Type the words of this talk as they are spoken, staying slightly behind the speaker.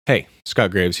Hey,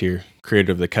 Scott Graves here,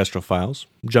 creator of the Kestrel Files,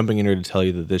 jumping in here to tell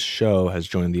you that this show has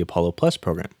joined the Apollo Plus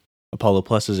program. Apollo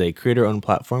Plus is a creator-owned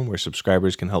platform where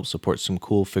subscribers can help support some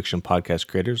cool fiction podcast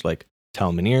creators like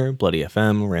Tal Minear, Bloody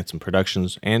FM, Ransom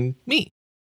Productions, and me.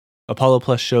 Apollo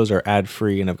Plus shows are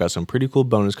ad-free and I've got some pretty cool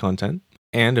bonus content,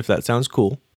 and if that sounds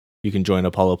cool, you can join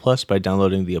Apollo Plus by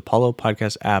downloading the Apollo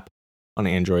Podcast app on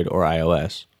Android or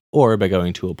iOS, or by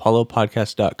going to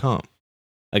apollopodcast.com.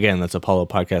 Again, that's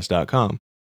apollopodcast.com.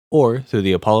 Or through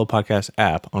the Apollo Podcast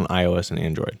app on iOS and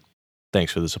Android.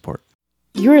 Thanks for the support.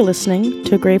 You are listening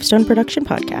to a Gravestone production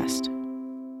podcast.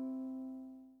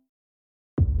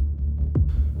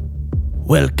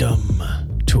 Welcome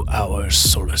to our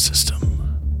solar system.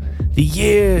 The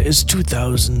year is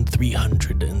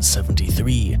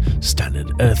 2373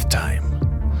 Standard Earth Time.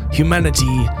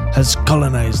 Humanity has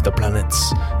colonized the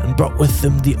planets and brought with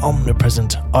them the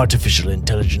omnipresent artificial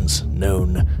intelligence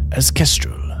known as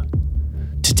Kestrel.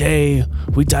 Today,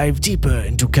 we dive deeper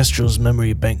into Kestrel's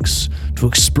memory banks to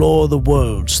explore the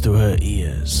worlds through her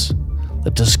ears.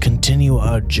 Let us continue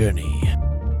our journey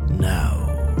now.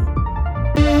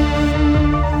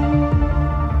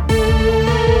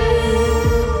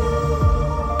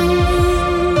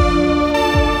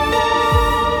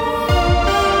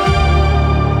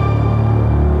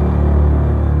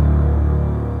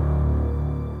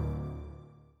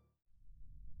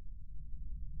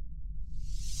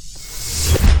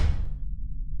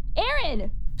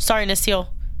 Sorry, Nassil.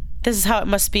 This is how it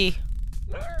must be.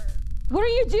 What are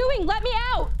you doing? Let me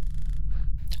out!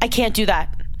 I can't do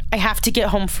that. I have to get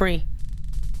home free.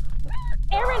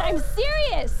 Aaron, I'm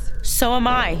serious! So am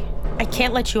I. I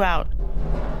can't let you out.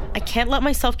 I can't let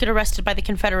myself get arrested by the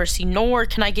Confederacy, nor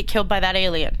can I get killed by that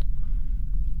alien.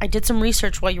 I did some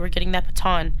research while you were getting that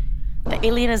baton. The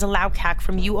alien is a Laucac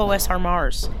from UOSR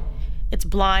Mars. It's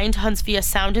blind, hunts via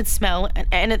sound and smell,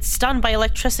 and it's stunned by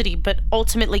electricity, but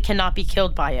ultimately cannot be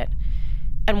killed by it.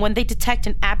 And when they detect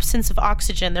an absence of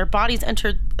oxygen, their bodies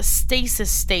enter a stasis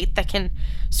state that can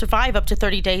survive up to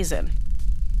 30 days in.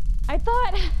 I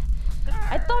thought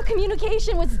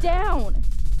communication was down.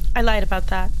 I lied about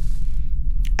that.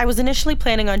 I was initially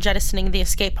planning on jettisoning the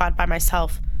escape pod by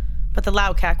myself, but the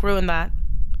Laucac ruined that.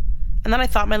 And then I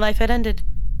thought my life had ended.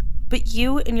 But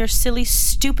you, in your silly,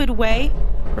 stupid way,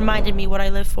 reminded me what I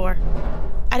live for.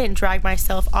 I didn't drag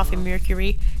myself off of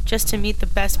Mercury just to meet the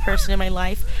best person in my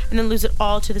life and then lose it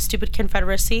all to the stupid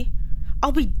Confederacy.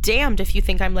 I'll be damned if you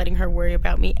think I'm letting her worry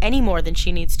about me any more than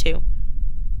she needs to.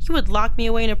 You would lock me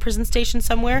away in a prison station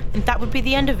somewhere, and that would be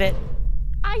the end of it.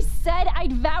 I said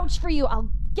I'd vouch for you. I'll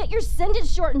get your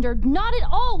sentence shortened, or not at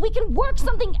all. We can work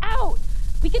something out.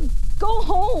 We can go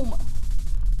home.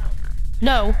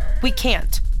 No, we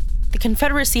can't. The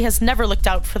Confederacy has never looked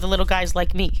out for the little guys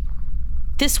like me.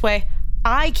 This way,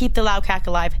 I keep the Laucac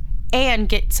alive and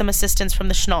get some assistance from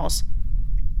the Schnalls.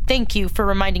 Thank you for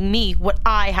reminding me what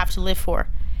I have to live for,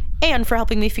 and for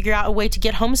helping me figure out a way to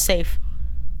get home safe.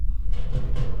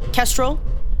 Kestrel,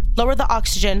 lower the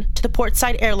oxygen to the port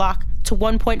side airlock to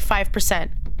 1.5%.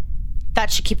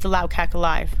 That should keep the Laucac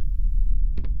alive.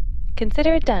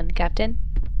 Consider it done, Captain.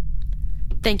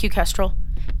 Thank you, Kestrel.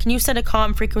 Can you send a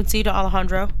comm frequency to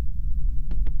Alejandro?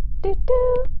 This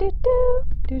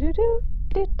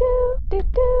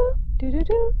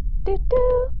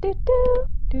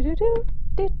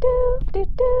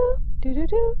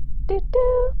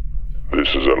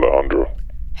is Alejandro.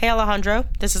 Hey Alejandro,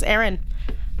 this is Aaron.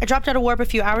 I dropped out of warp a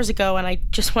few hours ago and I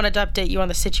just wanted to update you on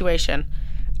the situation.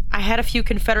 I had a few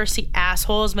Confederacy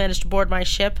assholes manage to board my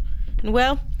ship, and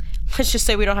well, let's just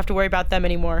say we don't have to worry about them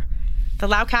anymore. The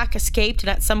Laucac escaped and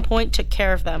at some point took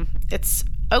care of them. It's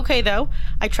okay though.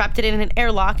 I trapped it in an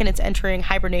airlock and it's entering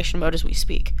hibernation mode as we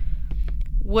speak.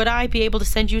 Would I be able to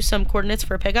send you some coordinates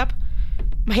for a pickup?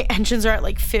 My engines are at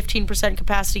like 15%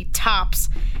 capacity tops,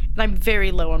 and I'm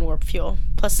very low on warp fuel.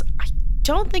 Plus, I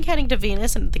don't think heading to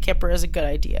Venus and the Kipper is a good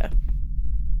idea.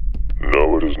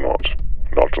 No, it is not.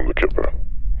 Not on the Kipper.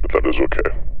 But that is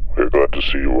okay. We are glad to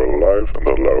see you well alive, and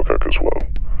the Laucac as well.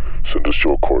 Send us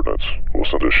your coordinates. We'll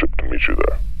send a ship to meet you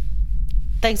there.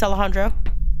 Thanks, Alejandro.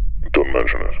 Don't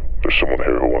mention it. There's someone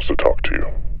here who wants to talk to you.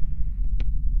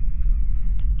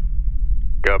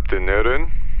 Captain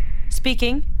Aaron?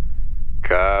 Speaking.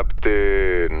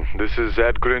 Captain, this is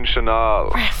Edgren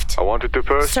Chanel. Raft. I wanted to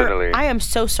personally... Sir, I am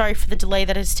so sorry for the delay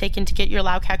that it has taken to get your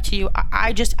Laucac to you.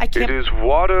 I can't... It is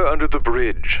water under the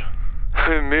bridge.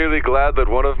 I'm merely glad that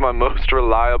one of my most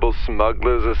reliable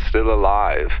smugglers is still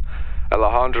alive.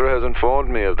 Alejandro has informed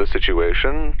me of the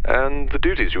situation and the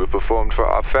duties you have performed for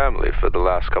our family for the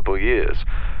last couple of years.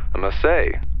 I must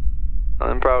say,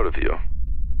 I'm proud of you.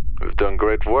 You've done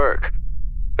great work.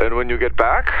 And when you get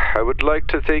back, I would like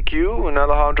to take you and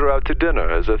Alejandro out to dinner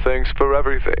as a thanks for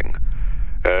everything,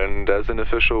 and as an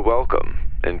official welcome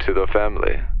into the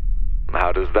family.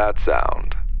 How does that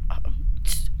sound?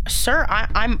 Sir,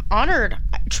 I'm honored.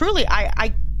 Truly,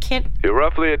 I can't... You're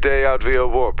roughly a day out via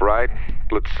warp, right?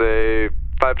 Let's say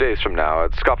 5 days from now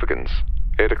at Skoffigan's,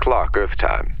 8 o'clock Earth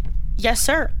time. Yes,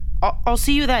 sir. I'll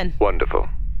see you then. Wonderful.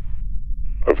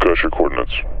 I've got your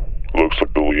coordinates. Looks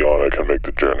like the Leona can make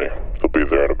the journey. They'll be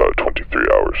there in about 23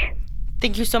 hours.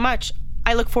 Thank you so much.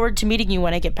 I look forward to meeting you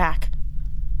when I get back.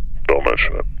 Don't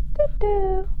mention it.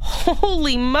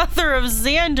 Holy mother of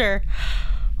Xander.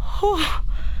 Whew.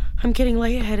 I'm getting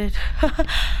lightheaded. I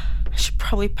should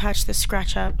probably patch this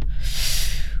scratch up.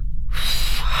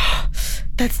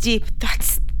 That's deep.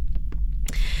 That's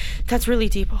really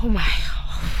deep. Oh my.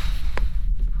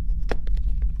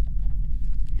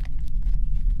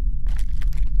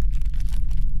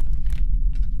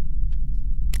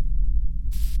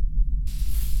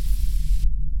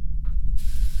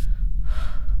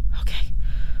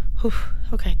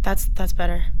 Okay, that's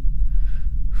better.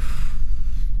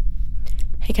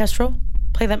 Hey, Kestrel,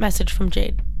 play that message from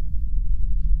Jade.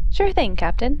 Sure thing,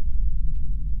 Captain.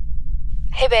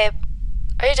 Hey, babe.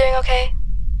 Are you doing okay?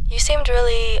 You seemed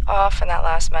really off in that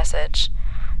last message.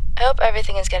 I hope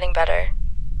everything is getting better.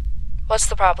 What's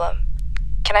the problem?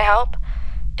 Can I help?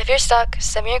 If you're stuck,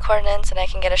 send me your coordinates and I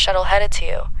can get a shuttle headed to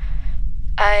you.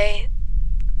 I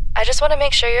just want to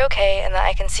make sure you're okay and that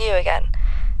I can see you again.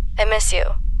 I miss you.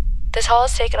 This haul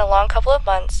has taken a long couple of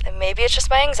months, and maybe it's just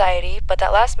my anxiety, but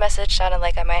that last message sounded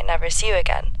like I might never see you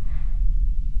again.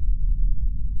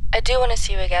 I do want to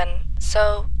see you again,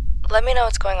 so let me know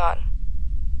what's going on.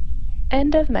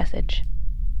 End of message.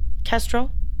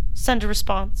 Kestrel, send a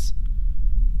response.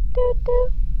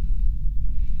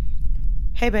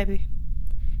 Hey, baby.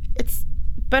 It's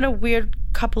been a weird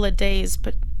couple of days,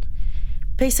 but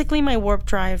basically my warp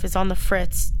drive is on the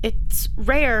fritz. It's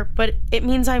rare, but it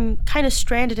means I'm kind of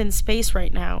stranded in space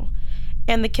right now,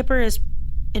 and the Kipper is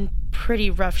in pretty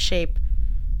rough shape.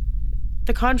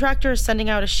 The contractor is sending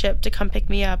out a ship to come pick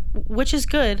me up, which is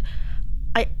good.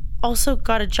 I also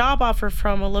got a job offer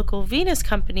from a local Venus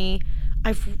company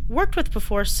I've worked with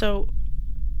before, so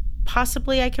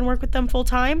possibly I can work with them full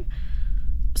time.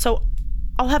 So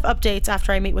I'll have updates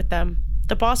after I meet with them.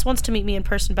 The boss wants to meet me in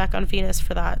person back on Venus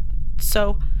for that.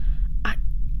 So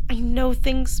I know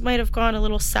things might have gone a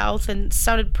little south and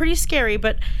sounded pretty scary,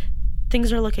 but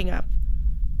things are looking up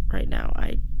right now.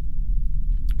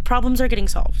 Problems are getting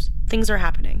solved. Things are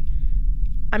happening.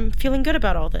 I'm feeling good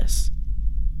about all this.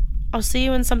 I'll see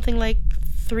you in something like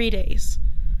 3 days.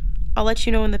 I'll let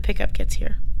you know when the pickup gets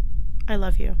here. I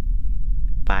love you.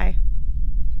 Bye.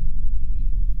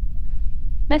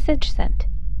 Message sent.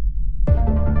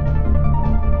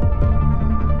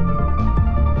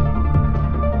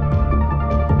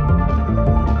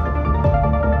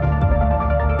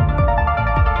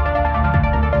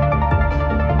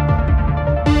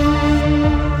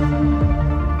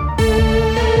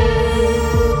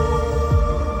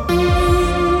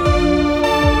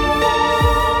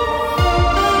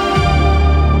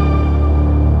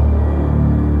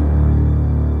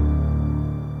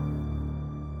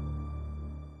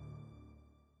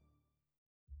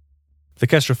 The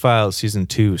Kestra Files Season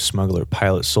 2 Smuggler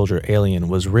Pilot Soldier Alien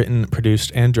was written,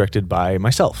 produced, and directed by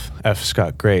myself, F.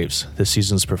 Scott Graves. This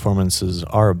season's performances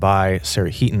are by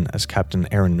Sarah Heaton as Captain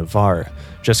Aaron Navarre,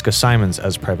 Jessica Simons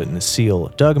as Private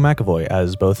Nassil, Doug McAvoy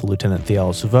as both Lieutenant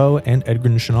Thial Suvo and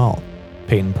Edgren Chanal,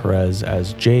 Peyton Perez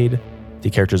as Jade.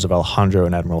 The characters of Alejandro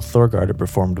and Admiral Thorgard are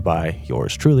performed by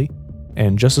yours truly,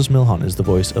 and Justice Milhan is the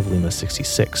voice of Lima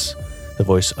 66. The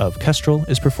voice of Kestrel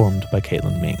is performed by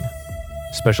Caitlin Ming.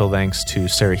 Special thanks to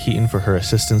Sarah Heaton for her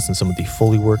assistance in some of the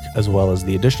Foley work, as well as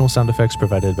the additional sound effects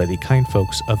provided by the kind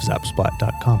folks of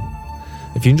Zapsplat.com.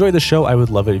 If you enjoyed the show, I would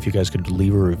love it if you guys could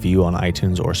leave a review on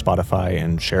iTunes or Spotify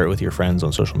and share it with your friends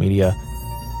on social media.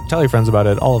 Tell your friends about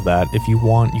it, all of that. If you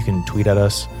want, you can tweet at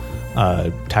us,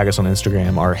 tag us on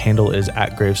Instagram. Our handle is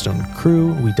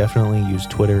 @Gravestone_Crew. We definitely use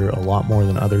Twitter a lot more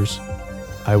than others.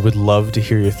 I would love to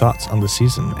hear your thoughts on the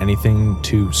season. Anything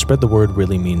to spread the word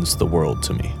really means the world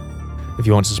to me. If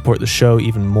you want to support the show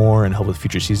even more and help with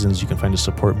future seasons, you can find a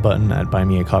support button at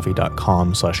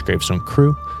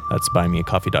buymeacoffee.com/gravestonecrew. That's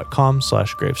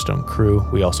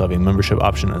buymeacoffee.com/gravestonecrew. We also have a membership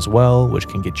option as well, which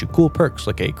can get you cool perks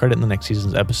like a credit in the next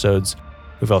season's episodes.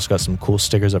 We've also got some cool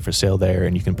stickers up for sale there,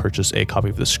 and you can purchase a copy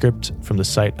of the script from the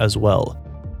site as well.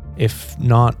 If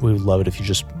not, we would love it if you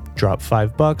just drop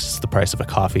 $5. It's the price of a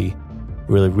coffee.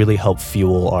 Really help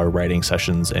fuel our writing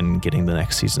sessions and getting the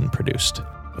next season produced.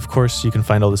 Of course, you can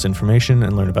find all this information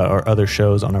and learn about our other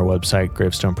shows on our website,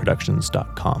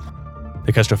 gravestoneproductions.com.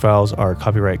 The Kestrel Files are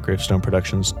copyright Gravestone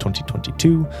Productions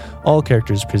 2022. All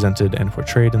characters presented and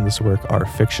portrayed in this work are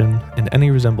fiction, and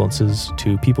any resemblances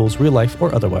to people's real life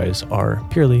or otherwise are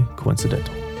purely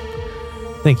coincidental.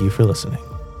 Thank you for listening.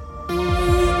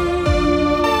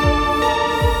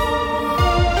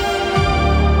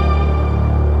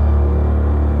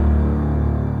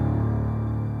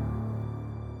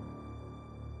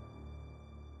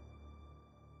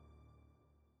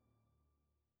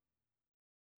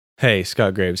 Hey,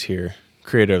 Scott Graves here,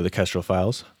 creator of the Kestrel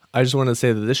Files. I just wanted to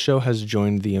say that this show has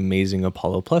joined the amazing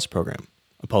Apollo Plus program.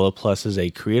 Apollo Plus is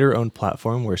a creator-owned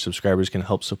platform where subscribers can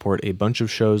help support a bunch of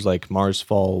shows like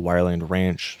Marsfall, Wireland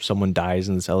Ranch, Someone Dies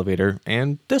in This Elevator,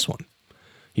 and this one.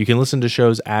 You can listen to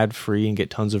shows ad-free and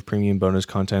get tons of premium bonus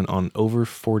content on over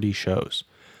 40 shows.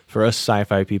 For us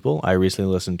sci-fi people, I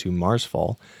recently listened to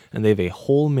Marsfall, and they have a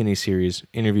whole miniseries,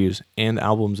 interviews, and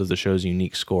albums of the show's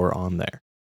unique score on there.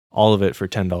 All of it for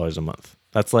 $10 a month.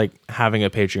 That's like having a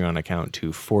Patreon account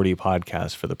to 40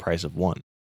 podcasts for the price of one.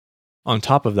 On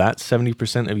top of that,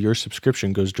 70% of your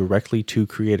subscription goes directly to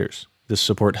creators. This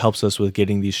support helps us with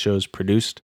getting these shows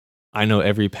produced. I know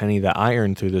every penny that I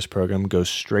earn through this program goes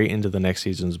straight into the next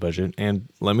season's budget, and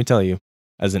let me tell you,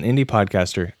 as an indie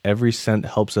podcaster, every cent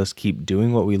helps us keep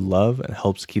doing what we love and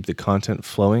helps keep the content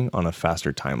flowing on a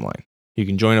faster timeline. You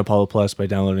can join Apollo Plus by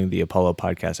downloading the Apollo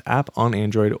Podcast app on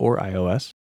Android or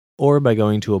iOS, or by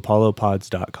going to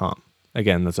apollopods.com.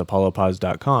 Again, that's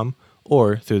apollopods.com,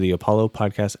 or through the Apollo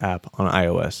Podcast app on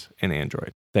iOS and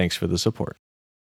Android. Thanks for the support.